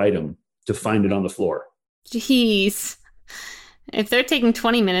 minutes per item to find it on the floor. Jeez. If they're taking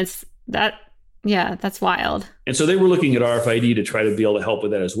 20 minutes, that's wild. And so they were looking at RFID to try to be able to help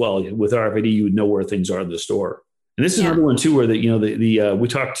with that as well. With RFID, you would know where things are in the store. And this is another one too, where we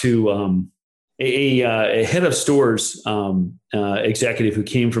talked to a head of stores executive who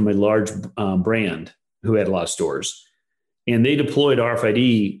came from a large brand who had a lot of stores, and they deployed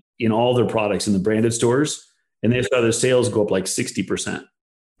RFID in all their products in the branded stores, and they saw their sales go up like 60%.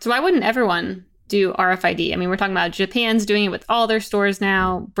 So why wouldn't everyone do RFID? I mean, we're talking about Japan's doing it with all their stores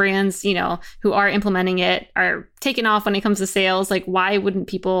now. Brands, who are implementing it are taking off when it comes to sales. Like, why wouldn't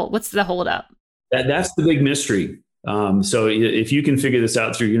people? What's the holdup? That's the big mystery. So if you can figure this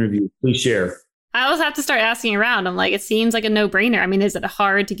out through your interview, please share. I always have to start asking around. I'm like, it seems like a no-brainer. I mean, is it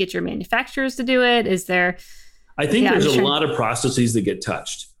hard to get your manufacturers to do it? Is there? I think there's a lot of processes that get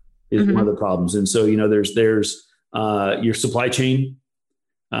touched is one of the problems. And so, there's your supply chain.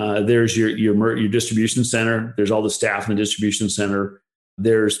 There's your distribution center. There's all the staff in the distribution center.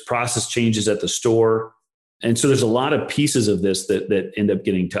 There's process changes at the store. And so there's a lot of pieces of this that end up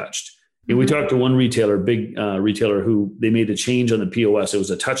getting touched. And we talked to one retailer, big retailer, who they made a change on the POS. It was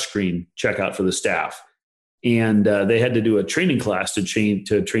a touchscreen checkout for the staff. And they had to do a training class to train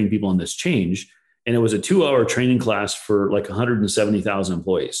people on this change. And it was a 2-hour training class for like 170,000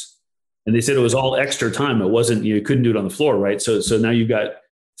 employees. And they said it was all extra time. It wasn't, you couldn't do it on the floor, right? So now you've got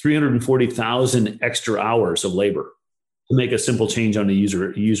 340,000 extra hours of labor. to make a simple change on the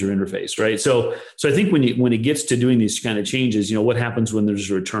user interface, right? So I think when it gets to doing these kind of changes, what happens when there's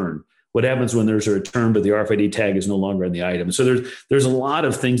a return? What happens when there's a return, but the RFID tag is no longer on the item? So there's a lot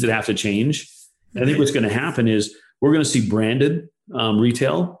of things that have to change. I think what's going to happen is we're going to see branded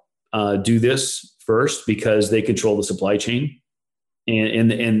retail do this first because they control the supply chain,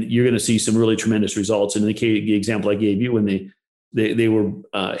 and you're going to see some really tremendous results. And the example I gave you, when they were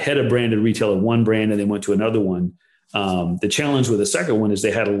head of branded retail at one brand and they went to another one. The challenge with the second one is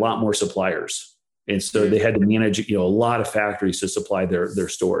they had a lot more suppliers. And so they had to manage, a lot of factories to supply their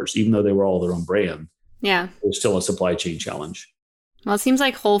stores, even though they were all their own brand. Yeah. It was still a supply chain challenge. Well, it seems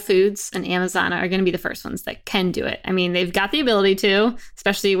like Whole Foods and Amazon are going to be the first ones that can do it. I mean, they've got the ability to,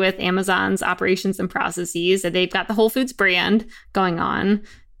 especially with Amazon's operations and processes, that they've got the Whole Foods brand going on.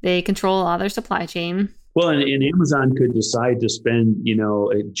 They control a lot of their supply chain. Well, and Amazon could decide to spend,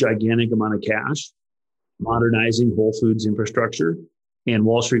 a gigantic amount of cash modernizing Whole Foods infrastructure, and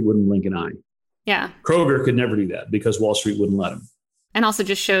Wall Street wouldn't blink an eye. Yeah. Kroger could never do that because Wall Street wouldn't let them. And also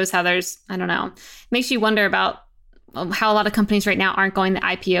just shows how there's, I don't know, makes you wonder about how a lot of companies right now aren't going the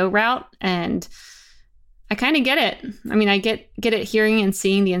IPO route. And I kind of get it. I mean, I get it hearing and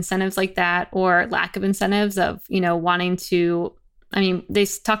seeing the incentives like that, or lack of incentives of, wanting to, they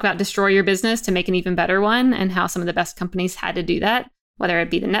talk about destroy your business to make an even better one, and how some of the best companies had to do that, whether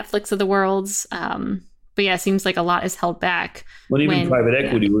it be the Netflix of the worlds. But yeah, it seems like a lot is held back. Well, even private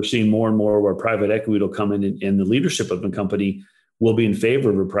equity, we're seeing more and more where private equity will come in, and the leadership of a company will be in favor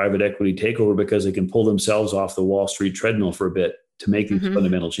of a private equity takeover because they can pull themselves off the Wall Street treadmill for a bit to make these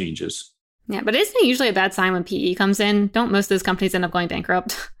fundamental changes. Yeah, but isn't it usually a bad sign when PE comes in? Don't most of those companies end up going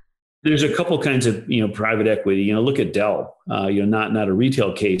bankrupt? There's a couple kinds of, private equity. Look at Dell. Not a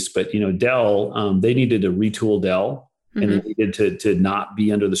retail case, but Dell. They needed to retool Dell, and they needed to not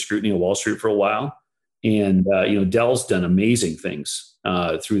be under the scrutiny of Wall Street for a while. And Dell's done amazing things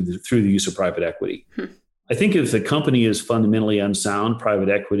through the use of private equity. I think if the company is fundamentally unsound, private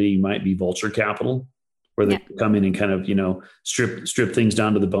equity might be vulture capital, where they come in and kind of strip things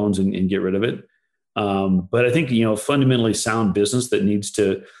down to the bones and get rid of it. But I think fundamentally sound business that needs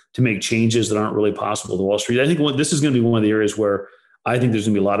to make changes that aren't really possible to Wall Street. I think this is going to be one of the areas where I think there's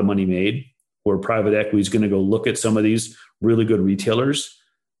going to be a lot of money made, where private equity is going to go look at some of these really good retailers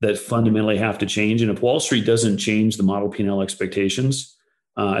that fundamentally have to change. And if Wall Street doesn't change the model P&L expectations,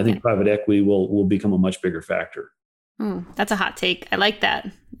 I think private equity will become a much bigger factor. That's a hot take. I like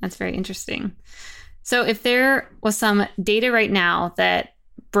that. That's very interesting. So if there was some data right now that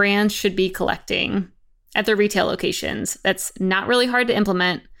brands should be collecting at their retail locations that's not really hard to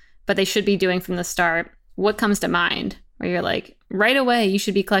implement, but they should be doing from the start, what comes to mind where you're like, right away, you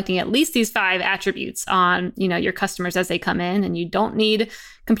should be collecting at least these 5 attributes on, your customers as they come in, and you don't need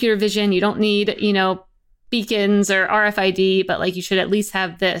computer vision. You don't need, beacons or RFID, but you should at least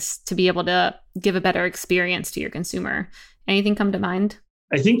have this to be able to give a better experience to your consumer. Anything come to mind?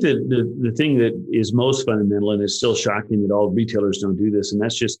 I think that the thing that is most fundamental, and is still shocking that all retailers don't do this, and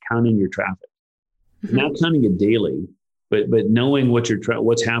that's just counting your traffic. Not counting it daily, but knowing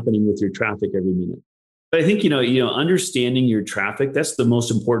what's happening with your traffic every minute. But I think, understanding your traffic, that's the most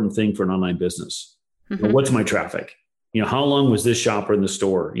important thing for an online business. What's my traffic? How long was this shopper in the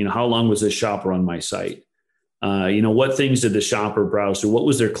store? How long was this shopper on my site? What things did the shopper browse through? What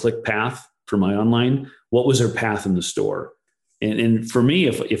was their click path for my online? What was their path in the store? And for me,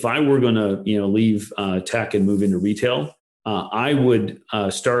 if I were going to, leave tech and move into retail, I would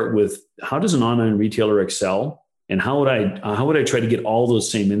start with, how does an online retailer excel? And how would I try to get all those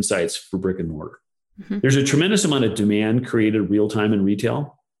same insights for brick and mortar? There's a tremendous amount of demand created real time in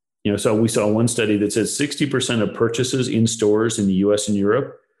retail. So we saw one study that says 60% of purchases in stores in the US and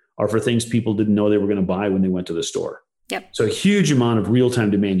Europe are for things people didn't know they were going to buy when they went to the store. Yep. So a huge amount of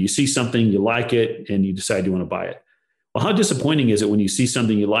real-time demand. You see something, you like it, and you decide you want to buy it. Well, how disappointing is it when you see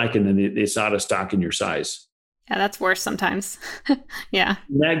something you like and then it's out of stock in your size? Yeah, that's worse sometimes. Yeah.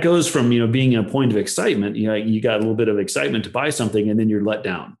 That goes from, being a point of excitement. You got a little bit of excitement to buy something, and then you're let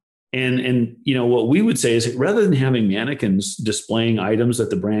down. And what we would say is, rather than having mannequins displaying items that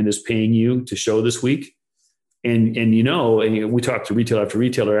the brand is paying you to show this week, and we talk to retailer after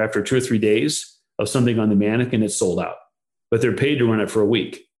retailer, after 2 or 3 days of something on the mannequin, it's sold out, but they're paid to run it for a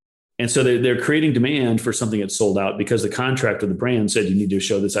week. And so they're creating demand for something that's sold out because the contract of the brand said you need to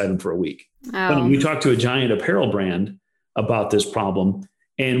show this item for a week. Oh. We talked to a giant apparel brand about this problem.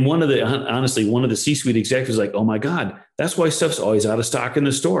 And one of the C-suite executives was like, oh my God, that's why stuff's always out of stock in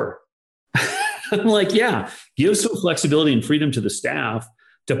the store. I'm like, yeah, give some flexibility and freedom to the staff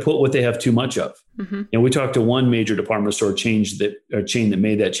to put what they have too much of. Mm-hmm. And we talked to one major department store chain that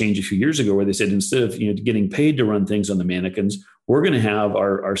made that change a few years ago, where they said, instead of getting paid to run things on the mannequins, we're going to have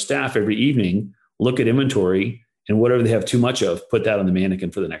our staff every evening look at inventory, and whatever they have too much of, put that on the mannequin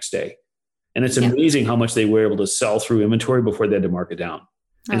for the next day. And it's amazing how much they were able to sell through inventory before they had to mark it down.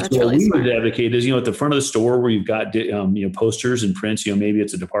 Oh, and so what we would advocate is, at the front of the store where you've got, posters and prints, maybe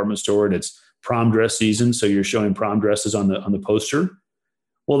it's a department store and it's prom dress season, so you're showing prom dresses on the poster.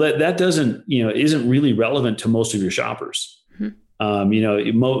 Well, that doesn't, isn't really relevant to most of your shoppers.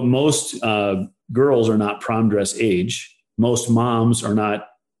 Mm-hmm. Most girls are not prom dress age. Most moms are not,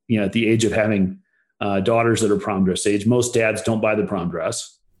 at the age of having daughters that are prom dress age. Most dads don't buy the prom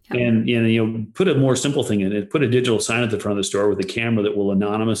dress. And, put a more simple thing in it, put a digital sign at the front of the store with a camera that will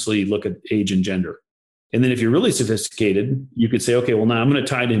anonymously look at age and gender. And then if you're really sophisticated, you could say, okay, well, now I'm going to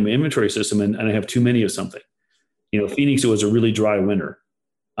tie it into my inventory system and I have too many of something. Phoenix, it was a really dry winter.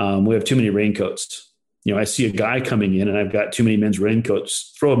 We have too many raincoats. I see a guy coming in and I've got too many men's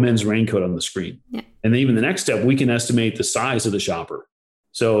raincoats, throw a men's raincoat on the screen. Yeah. And then even the next step, we can estimate the size of the shopper.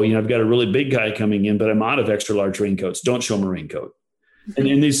 So, I've got a really big guy coming in, but I'm out of extra large raincoats. Don't show him a raincoat.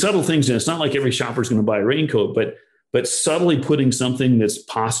 And these subtle things, and it's not like every shopper is going to buy a raincoat, but subtly putting something that's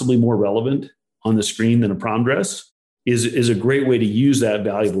possibly more relevant on the screen than a prom dress is a great way to use that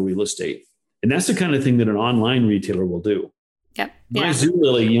valuable real estate. And that's the kind of thing that an online retailer will do. Yep. My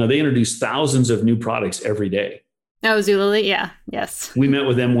Zulily, they introduce thousands of new products every day. Oh, Zulily, yeah, yes. We met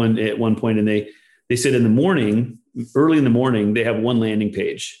with them at one point, and they said early in the morning, they have one landing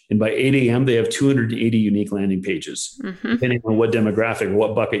page. And by 8 a.m., they have 280 unique landing pages, depending on what demographic or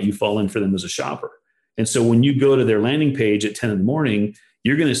what bucket you fall in for them as a shopper. And so when you go to their landing page at 10 in the morning,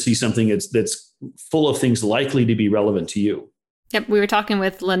 you're going to see something that's full of things likely to be relevant to you. Yep. We were talking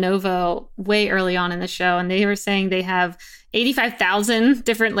with Lenovo way early on in the show, and they were saying they have 85,000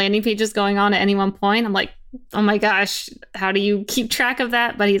 different landing pages going on at any one point. I'm like, oh my gosh, how do you keep track of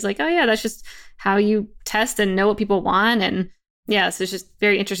that? But he's like, oh yeah, that's just how you test and know what people want. And yeah, so it's just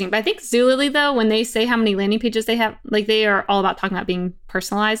very interesting. But I think Zulily, though, when they say how many landing pages they have, like they are all about talking about being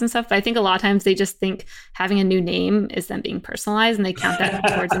personalized and stuff. But I think a lot of times they just think having a new name is them being personalized, and they count that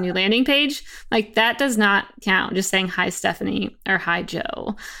towards a new landing page. Like that does not count. Just saying hi, Stephanie, or hi,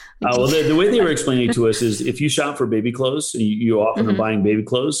 Joe. Well, the way they were explaining it to us is if you shop for baby clothes, and you often are buying baby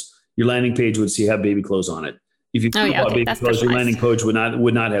clothes, your landing page would have baby clothes on it. If you bought baby clothes, your landing page would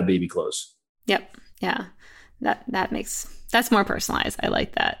not have baby clothes. Yep. Yeah. That's more personalized. I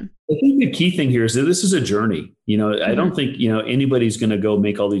like that. I think the key thing here is that this is a journey. I don't think, anybody's going to go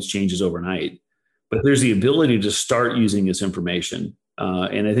make all these changes overnight, but there's the ability to start using this information.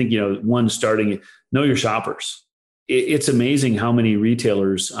 And I think, know your shoppers. It's amazing how many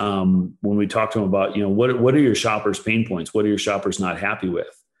retailers, when we talk to them about, what are your shoppers' pain points? What are your shoppers not happy with?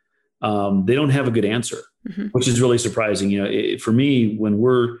 They don't have a good answer, which is really surprising. For me, when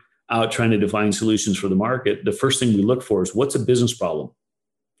we're out trying to define solutions for the market, the first thing we look for is what's a business problem.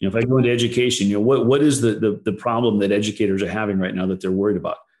 If I go into education, what is the problem that educators are having right now that they're worried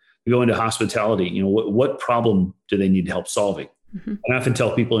about? We go into hospitality, what problem do they need help solving? I often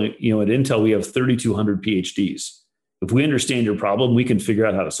tell people, at Intel, we have 3,200 PhDs. If we understand your problem, we can figure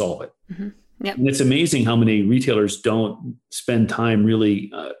out how to solve it. Yep. And it's amazing how many retailers don't spend time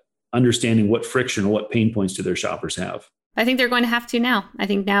really understanding what friction or what pain points do their shoppers have. I think they're going to have to now. I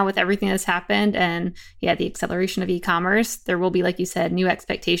think now with everything that's happened and the acceleration of e-commerce, there will be, like you said, new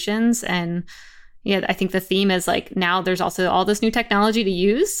expectations. And I think the theme is like now there's also all this new technology to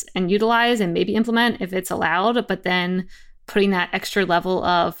use and utilize and maybe implement if it's allowed, but then putting that extra level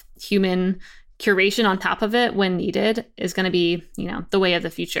of human curation on top of it when needed is going to be, the way of the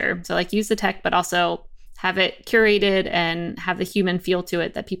future. So like use the tech, but also have it curated and have the human feel to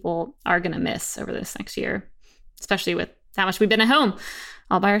it that people are going to miss over this next year, especially with how much we've been at home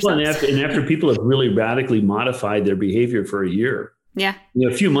all by ourselves. Well, and after people have really radically modified their behavior for a year. Yeah.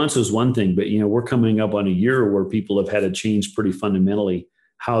 A few months was one thing, but we're coming up on a year where people have had to change pretty fundamentally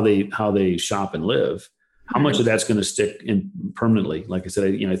how they shop and live. How much of that's going to stick in permanently? Like I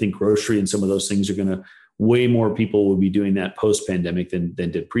said, I think grocery and some of those things are going to, way more people will be doing that post-pandemic than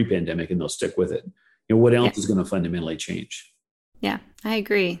did pre-pandemic, and they'll stick with it. What else is going to fundamentally change? Yeah, I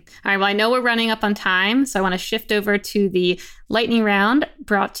agree. All right. Well, I know we're running up on time, so I want to shift over to the lightning round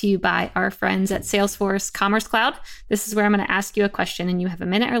brought to you by our friends at Salesforce Commerce Cloud. This is where I'm going to ask you a question and you have a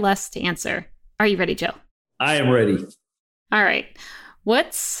minute or less to answer. Are you ready, Joe? I am ready. All right.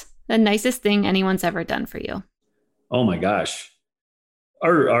 What's the nicest thing anyone's ever done for you? Oh my gosh.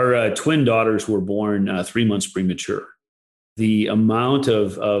 Our twin daughters were born 3 months premature. The amount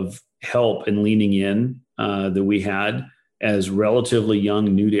of help and leaning in that we had as relatively young,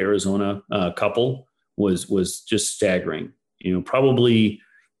 new to Arizona couple was just staggering. Probably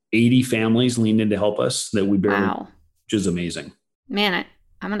 80 families leaned in to help us that we barely, which is amazing. Man,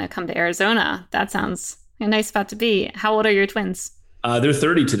 I'm going to come to Arizona. That sounds a nice spot to be. How old are your twins? They're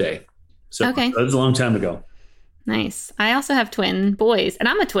 30 today. So okay. That was a long time ago. Nice. I also have twin boys, and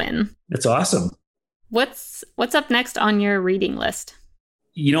I'm a twin. That's awesome. What's up next on your reading list?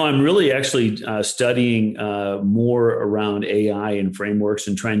 I'm really actually studying more around AI and frameworks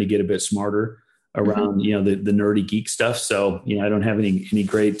and trying to get a bit smarter around, the nerdy geek stuff. So, I don't have any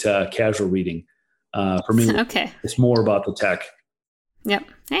great casual reading. For me, okay. It's more about the tech. Yep.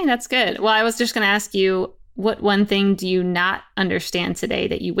 Hey, that's good. Well, I was just going to ask you, what one thing do you not understand today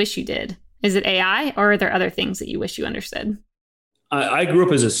that you wish you did? Is it AI, or are there other things that you wish you understood? I grew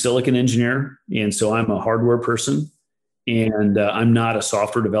up as a silicon engineer, and so I'm a hardware person, and I'm not a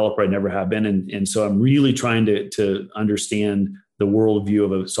software developer. I never have been. And so I'm really trying to understand the worldview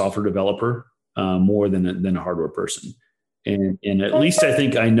of a software developer more than a hardware person. And at least I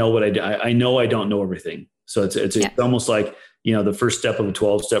think I know what I do. I know I don't know everything. So it's almost like, the first step of a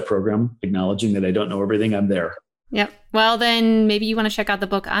 12-step program, acknowledging that I don't know everything. I'm there. Yep. Well, then maybe you want to check out the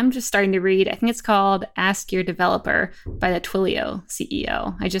book I'm just starting to read. I think it's called Ask Your Developer by the Twilio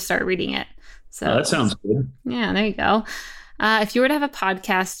CEO. I just started reading it. So that sounds good. Yeah, there you go. If you were to have a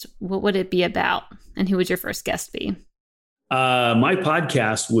podcast, what would it be about? And who would your first guest be? My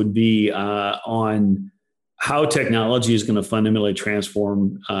podcast would be on how technology is going to fundamentally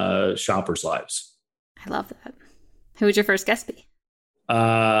transform shoppers' lives. I love that. Who would your first guest be?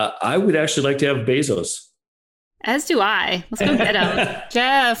 I would actually like to have Bezos. As do I. Let's go get him.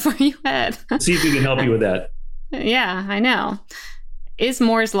 Jeff, where you at? See if we can help you with that. Yeah, I know. Is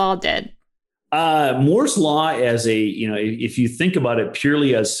Moore's Law dead? Moore's Law as if you think about it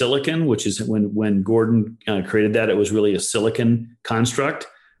purely as silicon, which is when Gordon created that, it was really a silicon construct.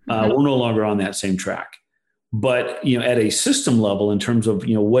 We're no longer on that same track. But, at a system level, in terms of,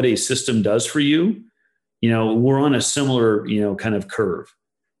 what a system does for you, we're on a similar, kind of curve.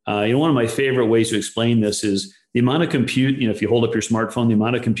 One of my favorite ways to explain this is the amount of compute, if you hold up your smartphone, the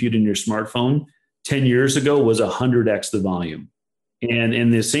amount of compute in your smartphone 10 years ago was 100x the volume.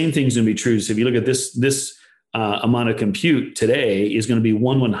 And the same thing's going to be true. So if you look at this amount of compute today is going to be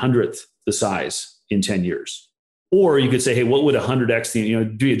 1/100th the size in 10 years. Or you could say, hey, what would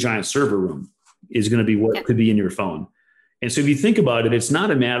 100x, do a giant server room is going to be what could be in your phone. And so if you think about it, it's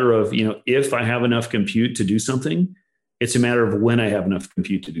not a matter of, if I have enough compute to do something, it's a matter of when I have enough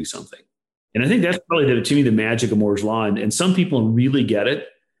compute to do something. And I think that's probably, to me, the magic of Moore's Law. And some people really get it,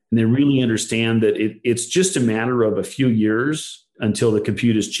 and they really understand that it's just a matter of a few years until the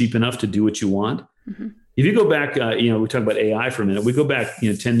compute is cheap enough to do what you want. Mm-hmm. If you go back, we talk about AI for a minute. We go back,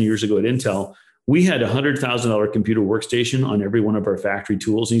 10 years ago at Intel, we had a $100,000 computer workstation on every one of our factory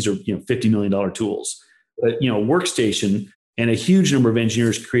tools. These are, $50 million tools. But, workstation and a huge number of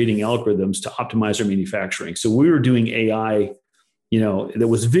engineers creating algorithms to optimize our manufacturing. So we were doing AI, that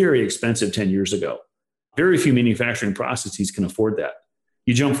was very expensive 10 years ago. Very few manufacturing processes can afford that.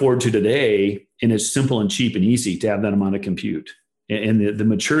 You jump forward to today, and it's simple and cheap and easy to have that amount of compute. And the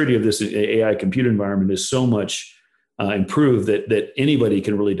maturity of this AI compute environment is so much improved that anybody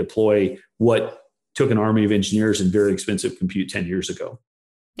can really deploy what took an army of engineers and very expensive compute 10 years ago.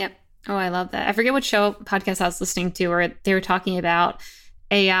 Yep. Oh, I love that. I forget what podcast I was listening to where they were talking about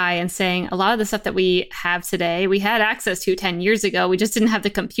AI and saying a lot of the stuff that we have today, we had access to 10 years ago. We just didn't have the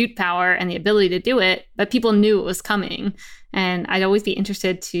compute power and the ability to do it, but people knew it was coming. And I'd always be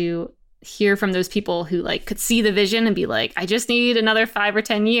interested to hear from those people who could see the vision and be like, I just need another 5 or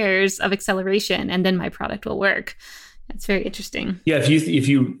 10 years of acceleration and then my product will work. That's very interesting. Yeah, if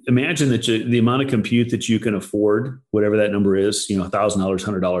you imagine that the amount of compute that you can afford, whatever that number is, $1,000,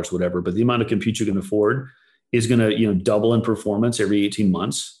 $100, whatever, but the amount of compute you can afford is going to double in performance every 18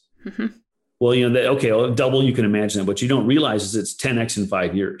 months. Mm-hmm. Well, double, you can imagine that. What you don't realize is it's 10x in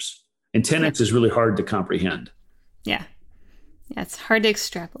 5 years. And 10x is really hard to comprehend. Yeah. Yeah, it's hard to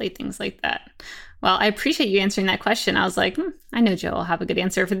extrapolate things like that. Well, I appreciate you answering that question. I was like, I know Joe will have a good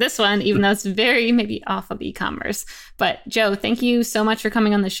answer for this one, even though it's very maybe off of e-commerce. But Joe, thank you so much for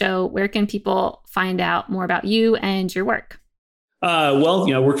coming on the show. Where can people find out more about you and your work? I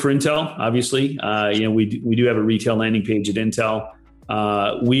work for Intel, obviously. We do have a retail landing page at Intel.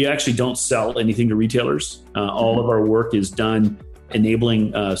 We actually don't sell anything to retailers. All of our work is done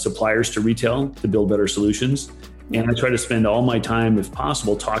enabling suppliers to retail to build better solutions. And I try to spend all my time, if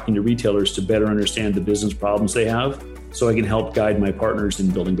possible, talking to retailers to better understand the business problems they have so I can help guide my partners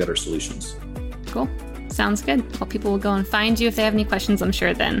in building better solutions. Cool. Sounds good. Well, people will go and find you if they have any questions, I'm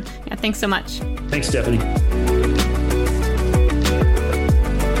sure then. Yeah, thanks so much. Thanks, Stephanie.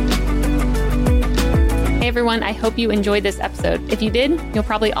 everyone, I hope you enjoyed this episode. If you did, you'll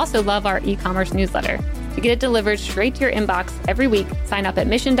probably also love our e-commerce newsletter. To get it delivered straight to your inbox every week, sign up at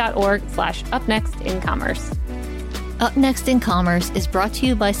mission.org/upnextincommerce. Up Next in Commerce is brought to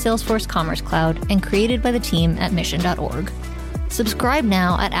you by Salesforce Commerce Cloud and created by the team at mission.org. Subscribe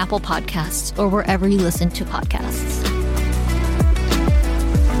now at Apple Podcasts or wherever you listen to podcasts.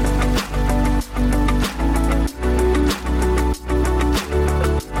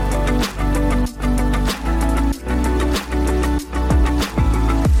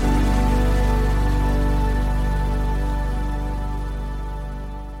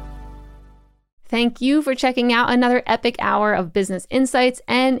 Thank you for checking out another epic hour of business insights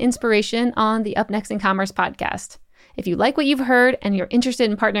and inspiration on the Up Next in Commerce podcast. If you like what you've heard and you're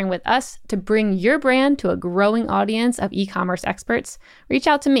interested in partnering with us to bring your brand to a growing audience of e-commerce experts, reach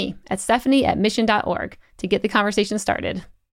out to me at Stephanie@mission.org to get the conversation started.